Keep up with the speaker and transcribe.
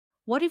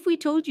What if we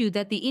told you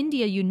that the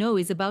India you know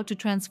is about to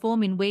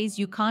transform in ways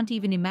you can't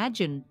even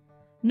imagine?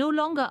 No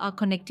longer are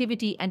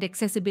connectivity and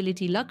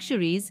accessibility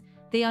luxuries,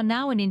 they are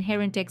now an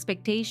inherent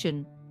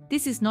expectation.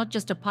 This is not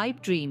just a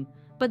pipe dream,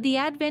 but the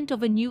advent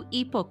of a new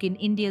epoch in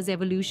India's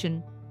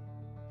evolution.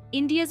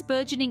 India's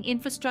burgeoning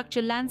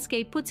infrastructure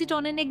landscape puts it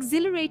on an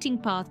exhilarating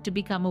path to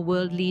become a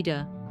world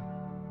leader.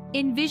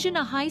 Envision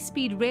a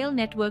high-speed rail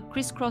network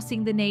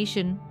crisscrossing the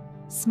nation,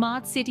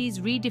 smart cities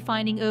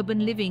redefining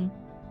urban living.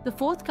 The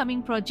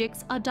forthcoming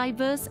projects are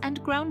diverse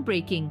and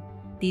groundbreaking.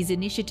 These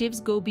initiatives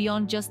go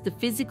beyond just the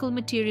physical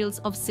materials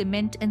of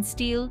cement and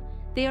steel.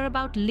 They are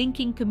about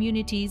linking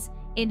communities,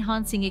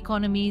 enhancing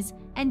economies,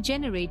 and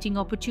generating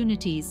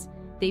opportunities.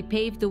 They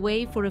pave the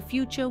way for a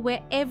future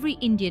where every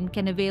Indian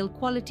can avail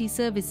quality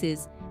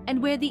services and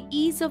where the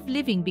ease of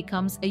living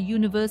becomes a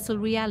universal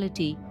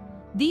reality.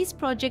 These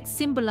projects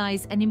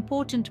symbolize an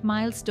important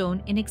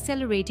milestone in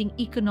accelerating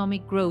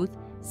economic growth,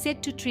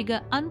 set to trigger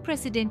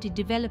unprecedented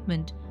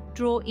development,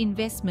 draw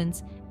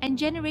investments, and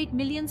generate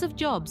millions of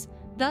jobs,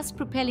 thus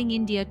propelling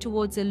India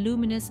towards a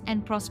luminous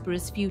and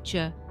prosperous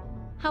future.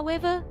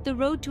 However, the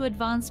road to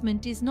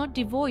advancement is not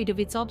devoid of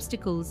its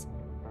obstacles.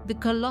 The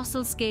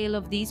colossal scale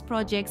of these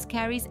projects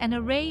carries an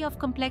array of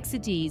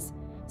complexities,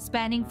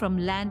 spanning from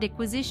land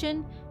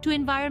acquisition to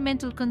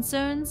environmental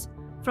concerns,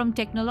 from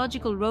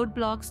technological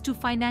roadblocks to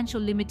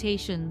financial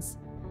limitations.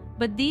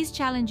 But these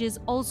challenges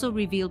also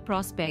reveal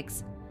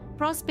prospects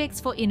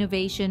for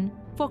innovation,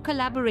 for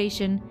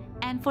collaboration,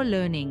 and for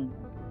learning.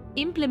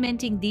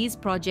 Implementing these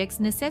projects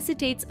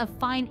necessitates a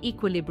fine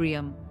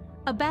equilibrium,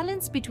 a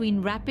balance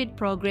between rapid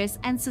progress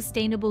and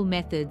sustainable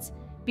methods,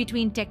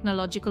 between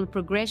technological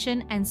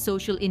progression and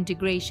social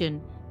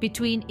integration,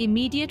 between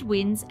immediate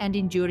wins and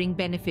enduring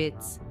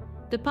benefits.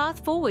 The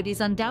path forward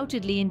is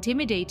undoubtedly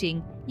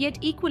intimidating, yet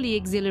equally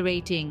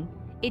exhilarating.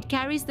 It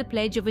carries the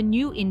pledge of a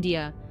new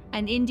India,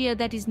 an India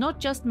that is not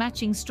just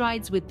matching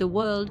strides with the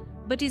world,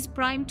 but is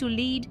primed to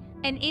lead,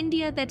 an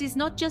India that is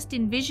not just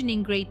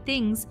envisioning great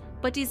things,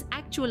 but is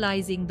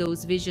actualizing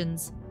those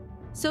visions.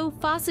 So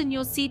fasten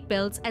your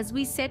seatbelts as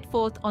we set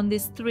forth on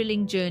this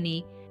thrilling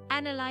journey,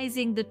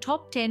 analyzing the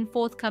top 10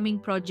 forthcoming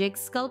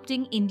projects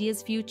sculpting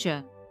India's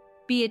future.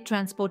 Be it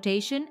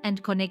transportation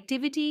and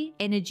connectivity,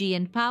 energy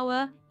and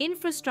power,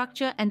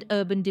 infrastructure and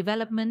urban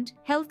development,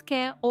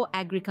 healthcare or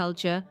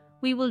agriculture,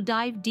 we will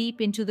dive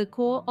deep into the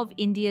core of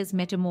India's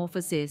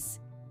metamorphosis.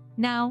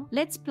 Now,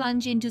 let's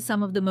plunge into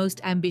some of the most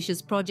ambitious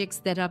projects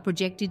that are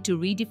projected to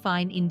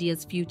redefine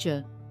India's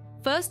future.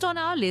 First on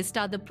our list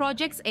are the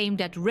projects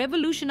aimed at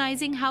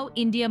revolutionizing how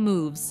India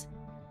moves.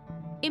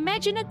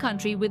 Imagine a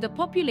country with a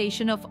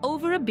population of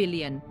over 1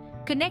 billion,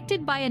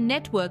 connected by a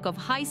network of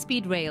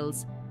high-speed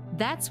rails.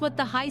 That's what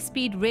the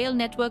High-Speed Rail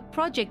Network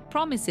project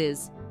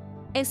promises.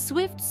 A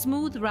swift,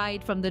 smooth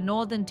ride from the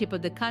northern tip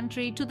of the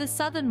country to the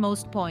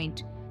southernmost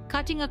point,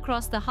 cutting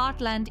across the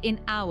heartland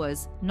in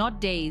hours, not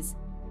days.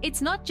 It's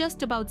not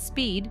just about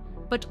speed,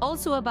 but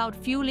also about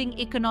fueling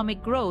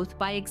economic growth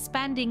by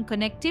expanding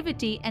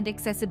connectivity and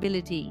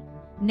accessibility.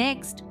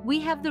 Next, we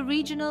have the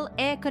Regional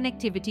Air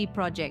Connectivity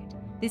Project.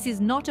 This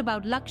is not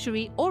about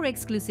luxury or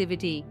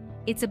exclusivity.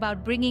 It's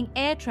about bringing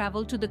air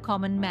travel to the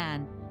common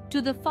man,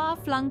 to the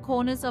far-flung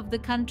corners of the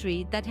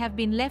country that have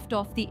been left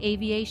off the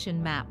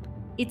aviation map.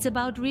 It's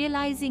about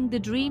realizing the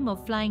dream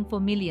of flying for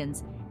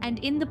millions and,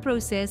 in the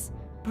process,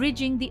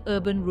 bridging the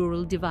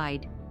urban-rural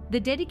divide. The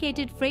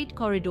dedicated freight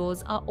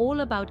corridors are all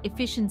about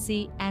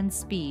efficiency and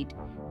speed.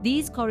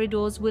 These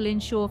corridors will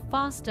ensure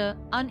faster,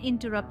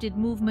 uninterrupted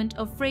movement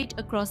of freight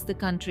across the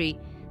country.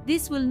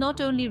 This will not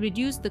only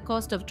reduce the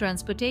cost of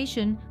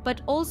transportation,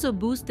 but also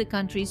boost the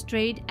country's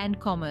trade and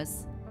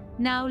commerce.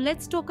 Now,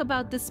 let's talk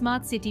about the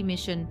Smart City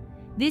Mission.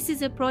 This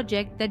is a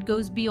project that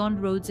goes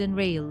beyond roads and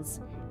rails.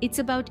 It's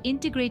about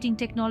integrating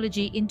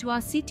technology into our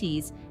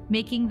cities,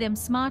 making them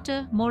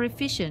smarter, more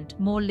efficient,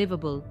 more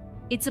livable.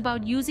 It's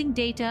about using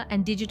data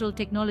and digital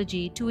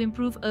technology to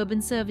improve urban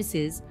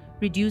services,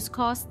 reduce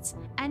costs,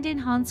 and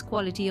enhance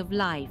quality of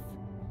life.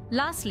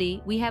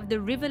 Lastly, we have the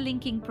River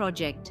Linking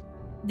Project.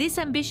 This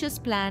ambitious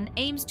plan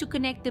aims to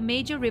connect the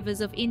major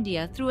rivers of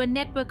India through a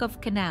network of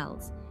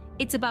canals.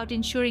 It's about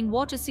ensuring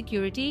water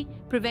security,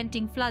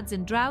 preventing floods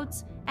and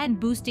droughts, and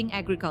boosting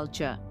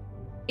agriculture.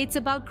 It's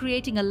about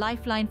creating a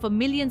lifeline for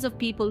millions of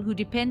people who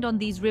depend on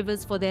these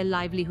rivers for their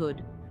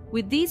livelihood.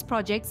 With these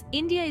projects,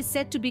 India is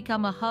set to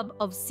become a hub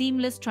of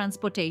seamless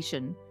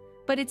transportation.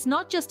 But it's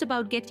not just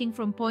about getting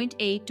from point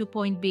A to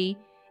point B.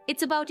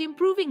 It's about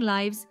improving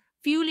lives,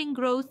 fueling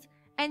growth,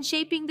 and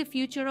shaping the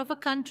future of a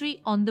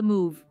country on the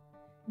move.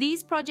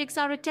 These projects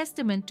are a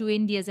testament to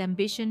India's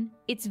ambition,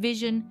 its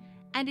vision,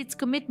 and its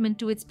commitment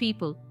to its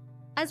people.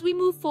 As we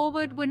move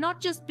forward, we're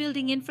not just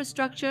building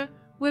infrastructure,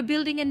 we're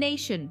building a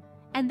nation,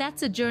 and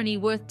that's a journey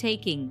worth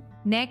taking.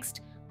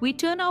 Next, we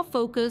turn our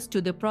focus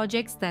to the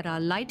projects that are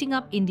lighting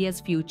up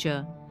India's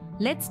future.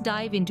 Let's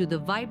dive into the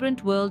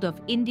vibrant world of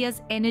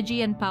India's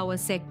energy and power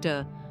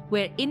sector,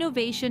 where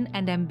innovation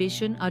and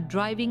ambition are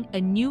driving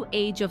a new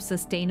age of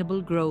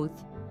sustainable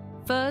growth.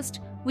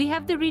 First, we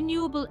have the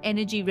renewable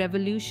energy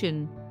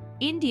revolution.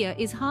 India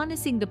is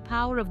harnessing the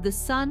power of the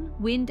sun,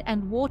 wind,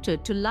 and water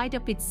to light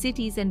up its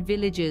cities and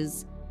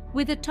villages.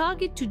 With a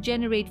target to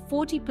generate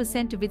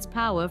 40% of its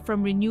power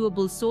from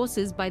renewable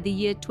sources by the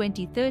year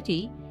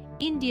 2030,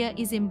 India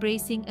is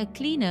embracing a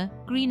cleaner,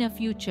 greener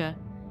future.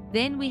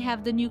 Then we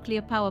have the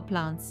nuclear power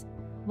plants.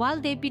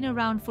 While they've been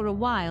around for a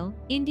while,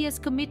 India's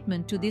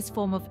commitment to this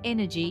form of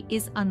energy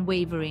is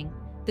unwavering.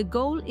 The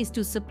goal is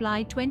to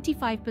supply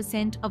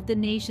 25% of the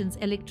nation's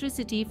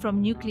electricity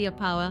from nuclear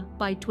power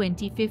by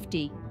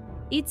 2050.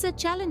 It's a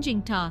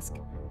challenging task,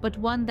 but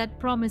one that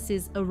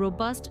promises a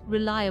robust,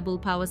 reliable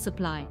power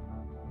supply.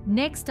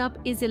 Next up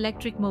is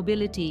electric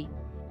mobility.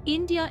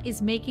 India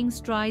is making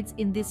strides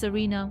in this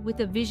arena with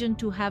a vision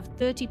to have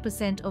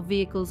 30% of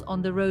vehicles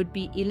on the road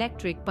be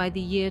electric by the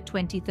year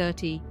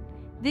 2030.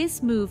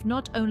 This move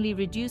not only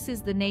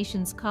reduces the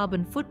nation's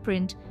carbon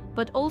footprint,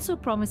 but also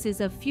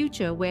promises a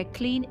future where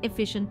clean,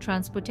 efficient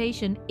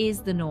transportation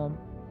is the norm.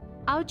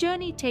 Our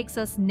journey takes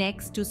us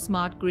next to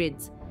smart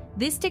grids.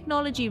 This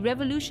technology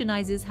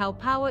revolutionizes how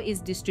power is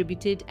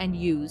distributed and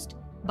used.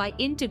 By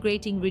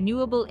integrating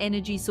renewable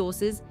energy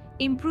sources,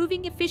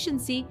 improving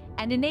efficiency,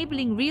 and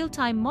enabling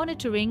real-time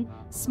monitoring,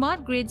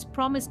 smart grids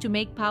promise to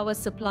make power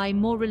supply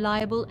more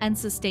reliable and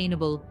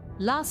sustainable.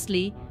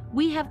 Lastly,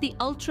 we have the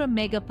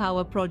ultra-mega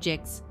power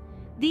projects.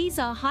 These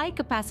are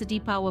high-capacity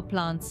power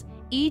plants,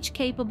 each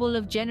capable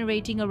of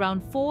generating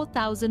around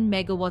 4,000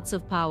 megawatts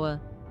of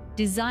power.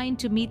 Designed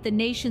to meet the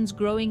nation's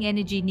growing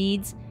energy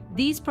needs,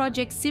 these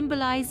projects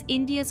symbolize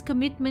India's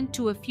commitment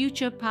to a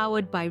future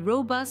powered by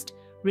robust,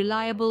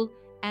 reliable,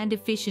 and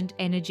efficient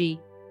energy.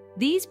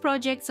 These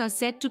projects are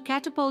set to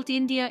catapult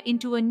India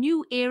into a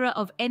new era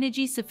of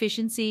energy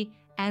sufficiency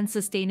and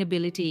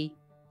sustainability.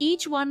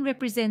 Each one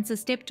represents a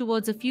step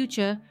towards a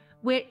future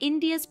where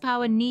India's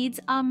power needs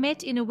are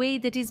met in a way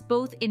that is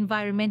both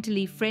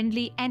environmentally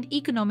friendly and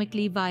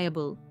economically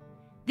viable.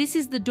 This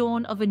is the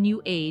dawn of a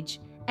new age,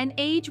 an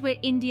age where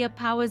India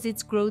powers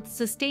its growth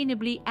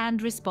sustainably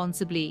and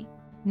responsibly.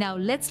 Now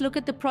let's look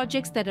at the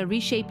projects that are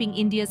reshaping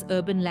India's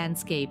urban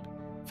landscape.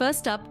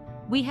 First up,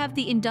 we have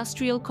the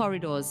industrial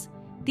corridors.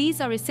 These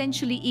are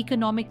essentially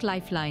economic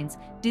lifelines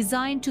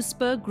designed to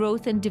spur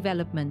growth and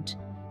development.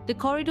 The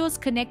corridors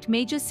connect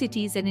major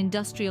cities and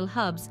industrial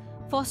hubs,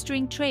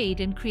 fostering trade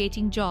and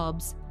creating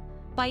jobs.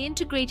 By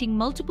integrating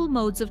multiple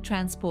modes of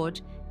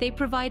transport, they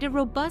provide a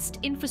robust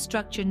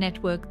infrastructure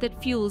network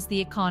that fuels the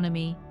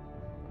economy.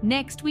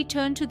 Next, we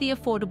turn to the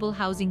affordable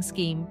housing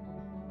scheme.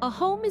 A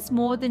home is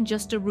more than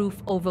just a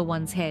roof over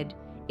one's head.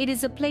 It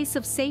is a place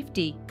of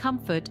safety,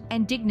 comfort,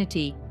 and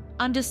dignity.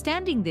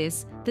 Understanding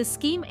this, the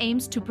scheme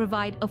aims to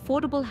provide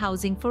affordable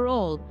housing for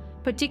all,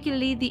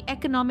 particularly the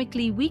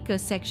economically weaker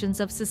sections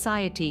of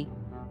society.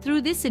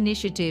 Through this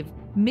initiative,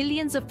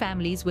 millions of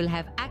families will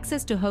have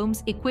access to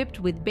homes equipped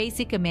with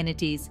basic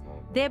amenities,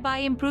 thereby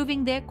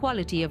improving their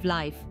quality of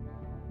life.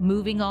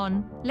 Moving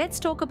on, let's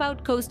talk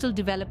about coastal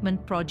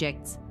development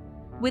projects.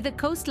 With a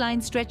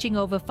coastline stretching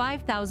over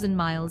 5,000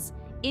 miles,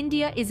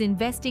 India is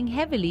investing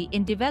heavily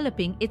in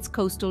developing its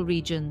coastal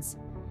regions.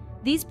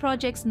 These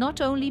projects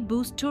not only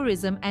boost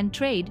tourism and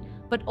trade,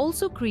 but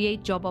also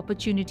create job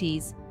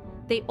opportunities.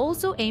 They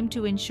also aim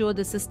to ensure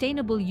the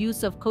sustainable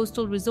use of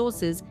coastal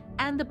resources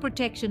and the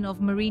protection of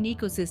marine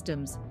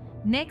ecosystems.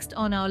 Next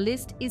on our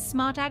list is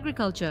smart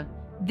agriculture.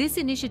 This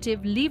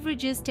initiative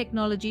leverages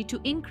technology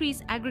to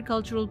increase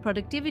agricultural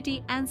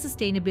productivity and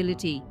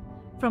sustainability.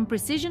 From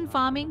precision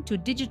farming to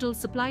digital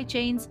supply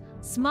chains,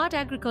 smart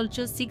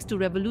agriculture seeks to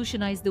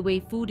revolutionize the way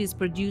food is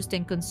produced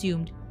and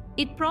consumed.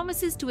 It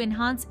promises to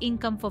enhance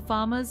income for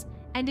farmers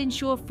and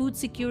ensure food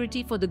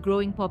security for the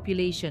growing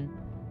population.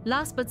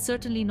 Last but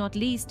certainly not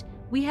least,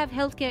 we have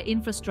healthcare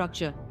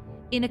infrastructure.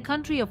 In a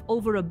country of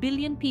over 1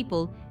 billion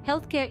people,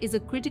 healthcare is a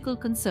critical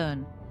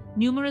concern.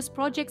 Numerous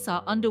projects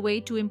are underway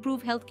to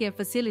improve healthcare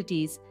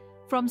facilities,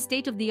 from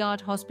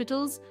state-of-the-art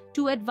hospitals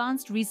to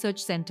advanced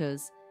research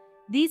centers.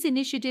 These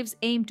initiatives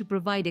aim to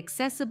provide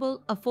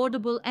accessible,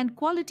 affordable, and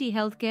quality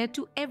healthcare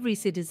to every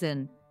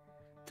citizen.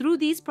 Through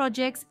these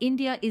projects,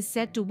 India is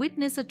set to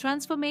witness a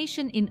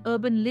transformation in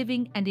urban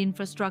living and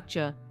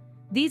infrastructure.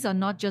 These are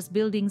not just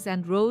buildings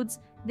and roads,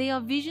 they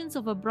are visions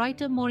of a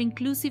brighter, more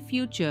inclusive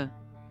future.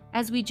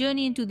 As we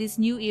journey into this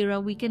new era,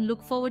 we can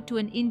look forward to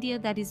an India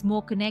that is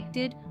more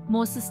connected,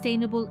 more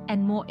sustainable,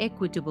 and more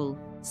equitable.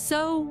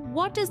 So,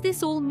 what does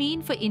this all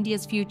mean for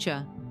India's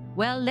future?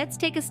 Well, let's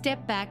take a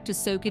step back to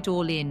soak it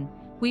all in.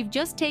 We've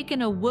just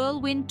taken a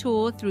whirlwind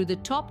tour through the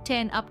top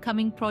 10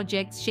 upcoming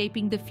projects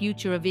shaping the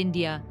future of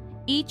India.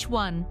 Each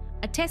one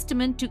a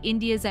testament to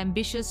India's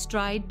ambitious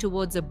stride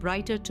towards a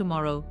brighter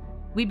tomorrow.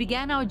 We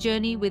began our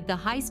journey with the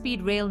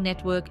high-speed rail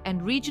network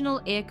and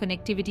regional air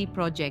connectivity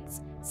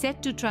projects,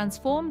 set to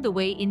transform the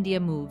way India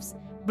moves,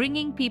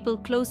 bringing people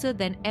closer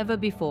than ever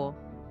before.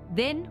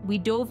 Then we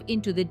dove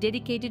into the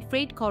dedicated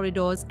freight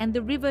corridors and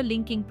the river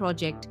linking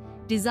project,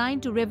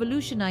 designed to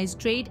revolutionize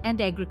trade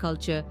and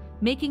agriculture,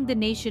 making the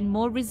nation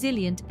more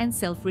resilient and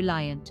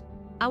self-reliant.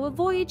 Our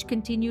voyage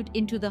continued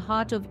into the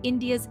heart of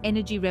India's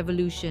energy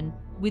revolution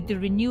with the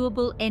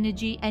renewable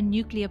energy and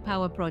nuclear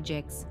power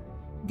projects.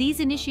 These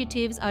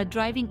initiatives are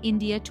driving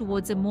India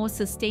towards a more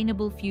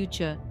sustainable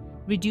future,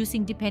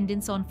 reducing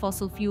dependence on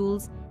fossil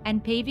fuels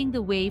and paving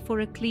the way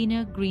for a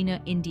cleaner, greener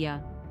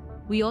India.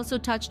 We also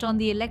touched on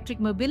the electric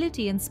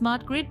mobility and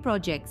smart grid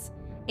projects,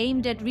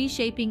 aimed at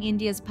reshaping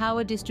India's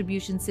power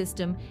distribution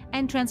system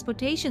and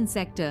transportation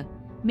sector,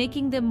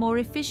 making them more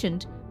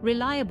efficient,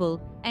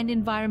 reliable, and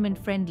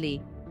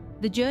environment-friendly.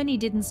 The journey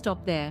didn't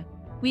stop there.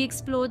 We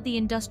explored the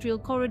industrial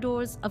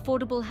corridors,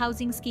 affordable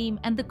housing scheme,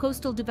 and the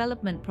coastal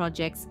development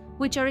projects,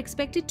 which are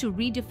expected to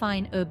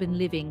redefine urban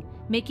living,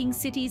 making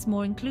cities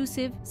more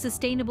inclusive,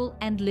 sustainable,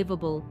 and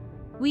livable.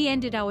 We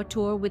ended our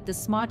tour with the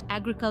smart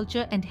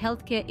agriculture and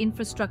healthcare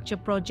infrastructure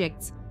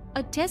projects,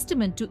 a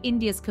testament to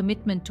India's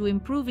commitment to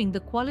improving the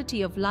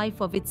quality of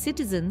life of its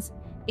citizens,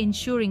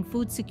 ensuring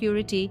food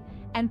security,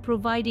 and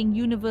providing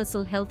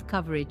universal health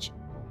coverage.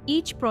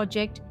 Each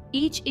project,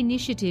 each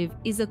initiative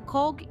is a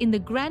cog in the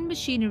grand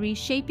machinery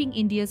shaping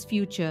India's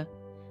future.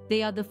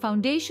 They are the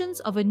foundations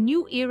of a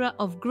new era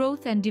of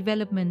growth and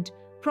development,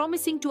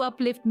 promising to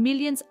uplift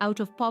millions out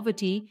of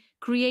poverty,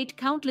 create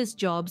countless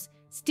jobs,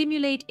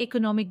 stimulate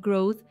economic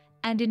growth,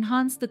 and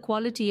enhance the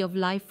quality of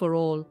life for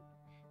all.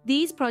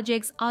 These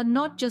projects are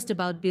not just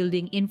about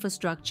building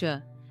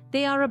infrastructure.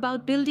 They are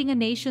about building a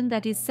nation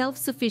that is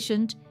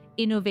self-sufficient,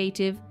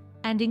 innovative,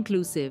 and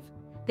inclusive.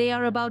 They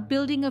are about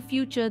building a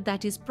future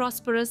that is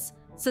prosperous,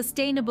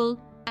 sustainable,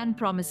 and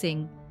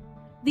promising.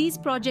 These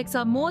projects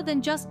are more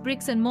than just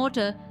bricks and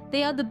mortar.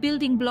 They are the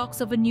building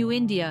blocks of a new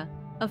India,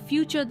 a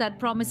future that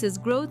promises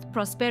growth,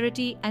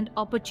 prosperity, and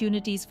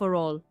opportunities for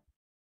all.